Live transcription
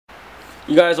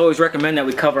You guys always recommend that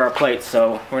we cover our plates,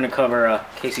 so we're gonna cover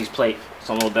Casey's plate,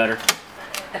 so a little better.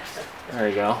 There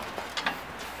you go.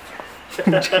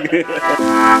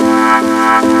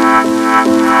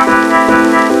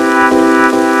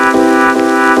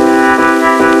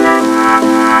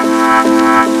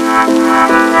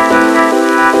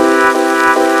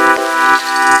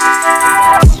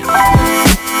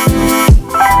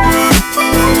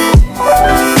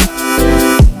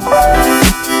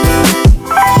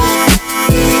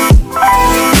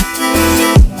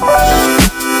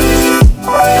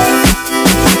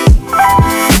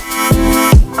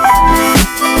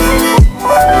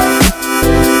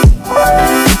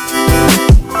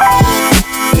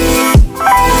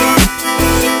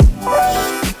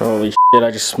 Holy shit,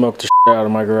 I just smoked the shit out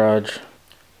of my garage.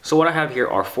 So what I have here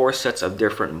are 4 sets of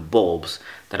different bulbs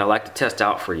that I like to test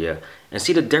out for you and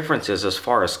see the differences as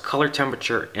far as color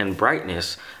temperature and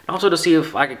brightness, and also to see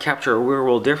if I could capture a real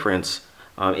world difference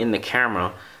in the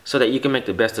camera so that you can make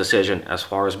the best decision as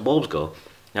far as bulbs go.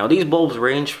 Now these bulbs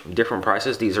range from different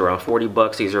prices. These are around 40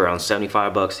 bucks, these are around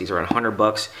 75 bucks, these are around 100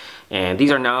 bucks, and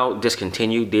these are now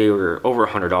discontinued. They were over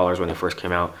 $100 when they first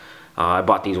came out. I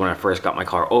bought these when I first got my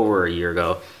car over a year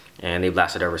ago, and they've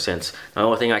lasted ever since. Now, the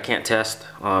only thing I can't test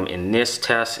in this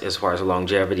test as far as the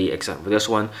longevity, except for this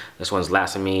one's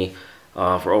lasted me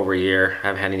for over a year. I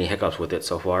haven't had any hiccups with it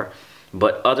so far.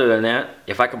 But other than that,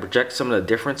 if I can project some of the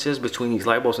differences between these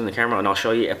light bulbs in the camera, and I'll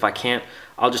show you. If I can't,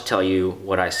 I'll just tell you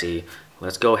what I see.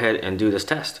 Let's go ahead and do this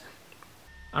test.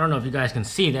 I don't know if you guys can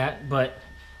see that, but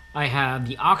I have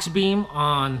the Auxbeam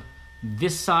on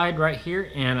this side right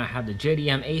here, and I have the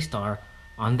JDM Astar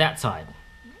on that side.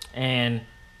 And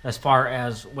as far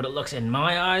as what it looks in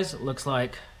my eyes, it looks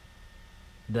like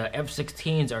the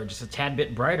F16s are just a tad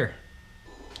bit brighter.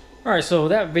 Alright, so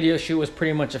that video shoot was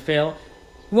pretty much a fail.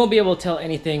 You won't be able to tell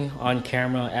anything on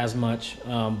camera as much,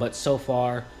 but so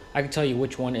far I can tell you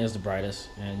which one is the brightest,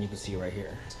 and you can see right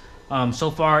here. So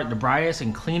far the brightest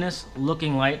and cleanest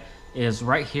looking light is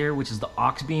right here, which is the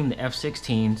Auxbeam, the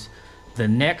F16s. The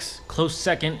next close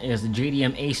second is the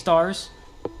JDM Astars.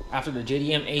 After the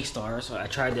JDM Astars, I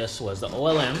tried this, was the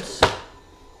OLMs.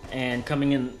 And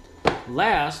coming in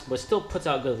last, but still puts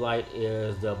out good light,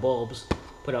 is the bulbs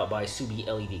put out by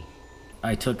SubieLED.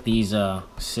 I took these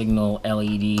signal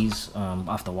LEDs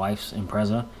off the wife's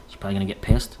Impreza. She's probably gonna get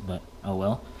pissed, but oh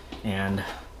well. And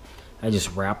I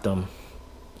just wrapped them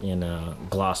in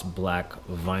gloss black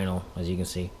vinyl, as you can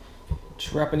see.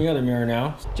 Just wrapping the other mirror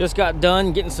now. Just got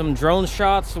done getting some drone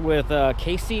shots with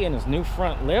Casey and his new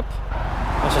front lip.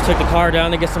 Also took the car down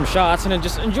to get some shots, and then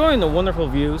just enjoying the wonderful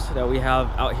views that we have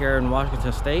out here in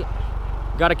Washington State.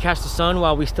 Got to catch the sun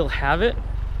while we still have it.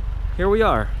 Here we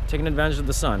are, taking advantage of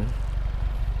the sun.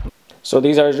 So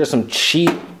these are just some cheap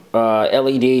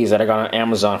LEDs that I got on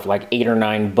Amazon for like 8 or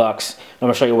 9 bucks. I'm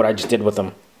gonna show you what I just did with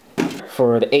them.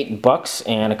 For the 8 bucks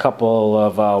and a couple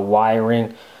of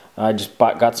wiring, I just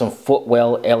got some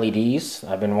Footwell LEDs.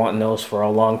 I've been wanting those for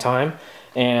a long time,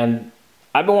 and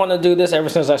I've been wanting to do this ever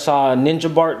since I saw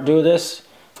Ninja Bart do this.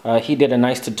 He did a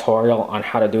nice tutorial on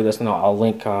how to do this, and I'll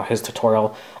link his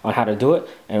tutorial on how to do it.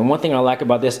 And one thing I like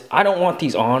about this, I don't want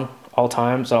these on all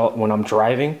times when I'm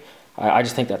driving. I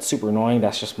just think that's super annoying.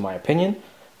 That's just my opinion.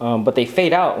 But they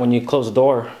fade out when you close the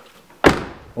door,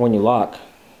 when you lock.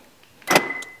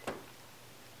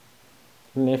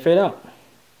 And they fade out.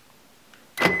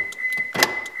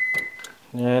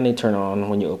 And they turn on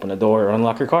when you open the door or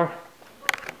unlock your car.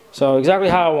 So exactly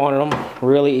how I wanted them.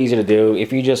 Really easy to do.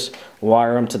 If you just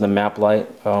wire them to the map light,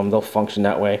 they'll function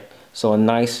that way. So a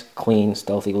nice, clean,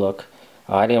 stealthy look.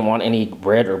 I didn't want any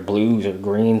red or blues or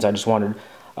greens. I just wanted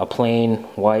a plain,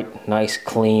 white, nice,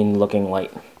 clean looking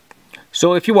light.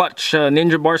 So if you watch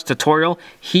Ninja Bart's tutorial,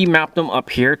 he mapped them up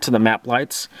here to the map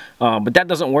lights. But that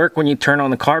doesn't work when you turn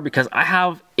on the car because I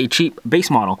have a cheap base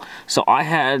model. So I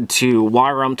had to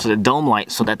wire them to the dome light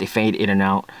so that they fade in and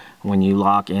out when you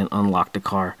lock and unlock the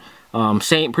car.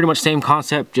 Pretty much same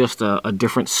concept, just a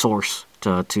different source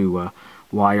to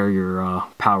wire your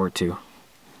power to.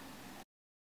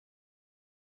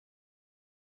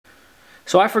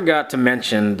 So I forgot to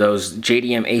mention those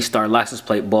JDM Astar license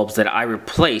plate bulbs that I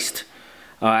replaced.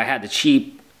 I had the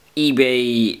cheap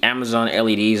eBay, Amazon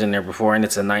LEDs in there before, and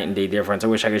it's a night and day difference. I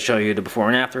wish I could show you the before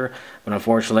and after, but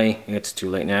unfortunately it's too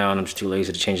late now and I'm just too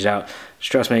lazy to change it out.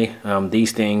 Just trust me,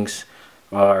 these things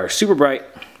are super bright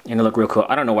and they look real cool.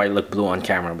 I don't know why they look blue on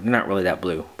camera, but they're not really that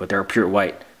blue, but they're pure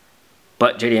white.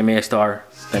 But JDM Astar,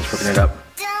 thanks for hooking it up.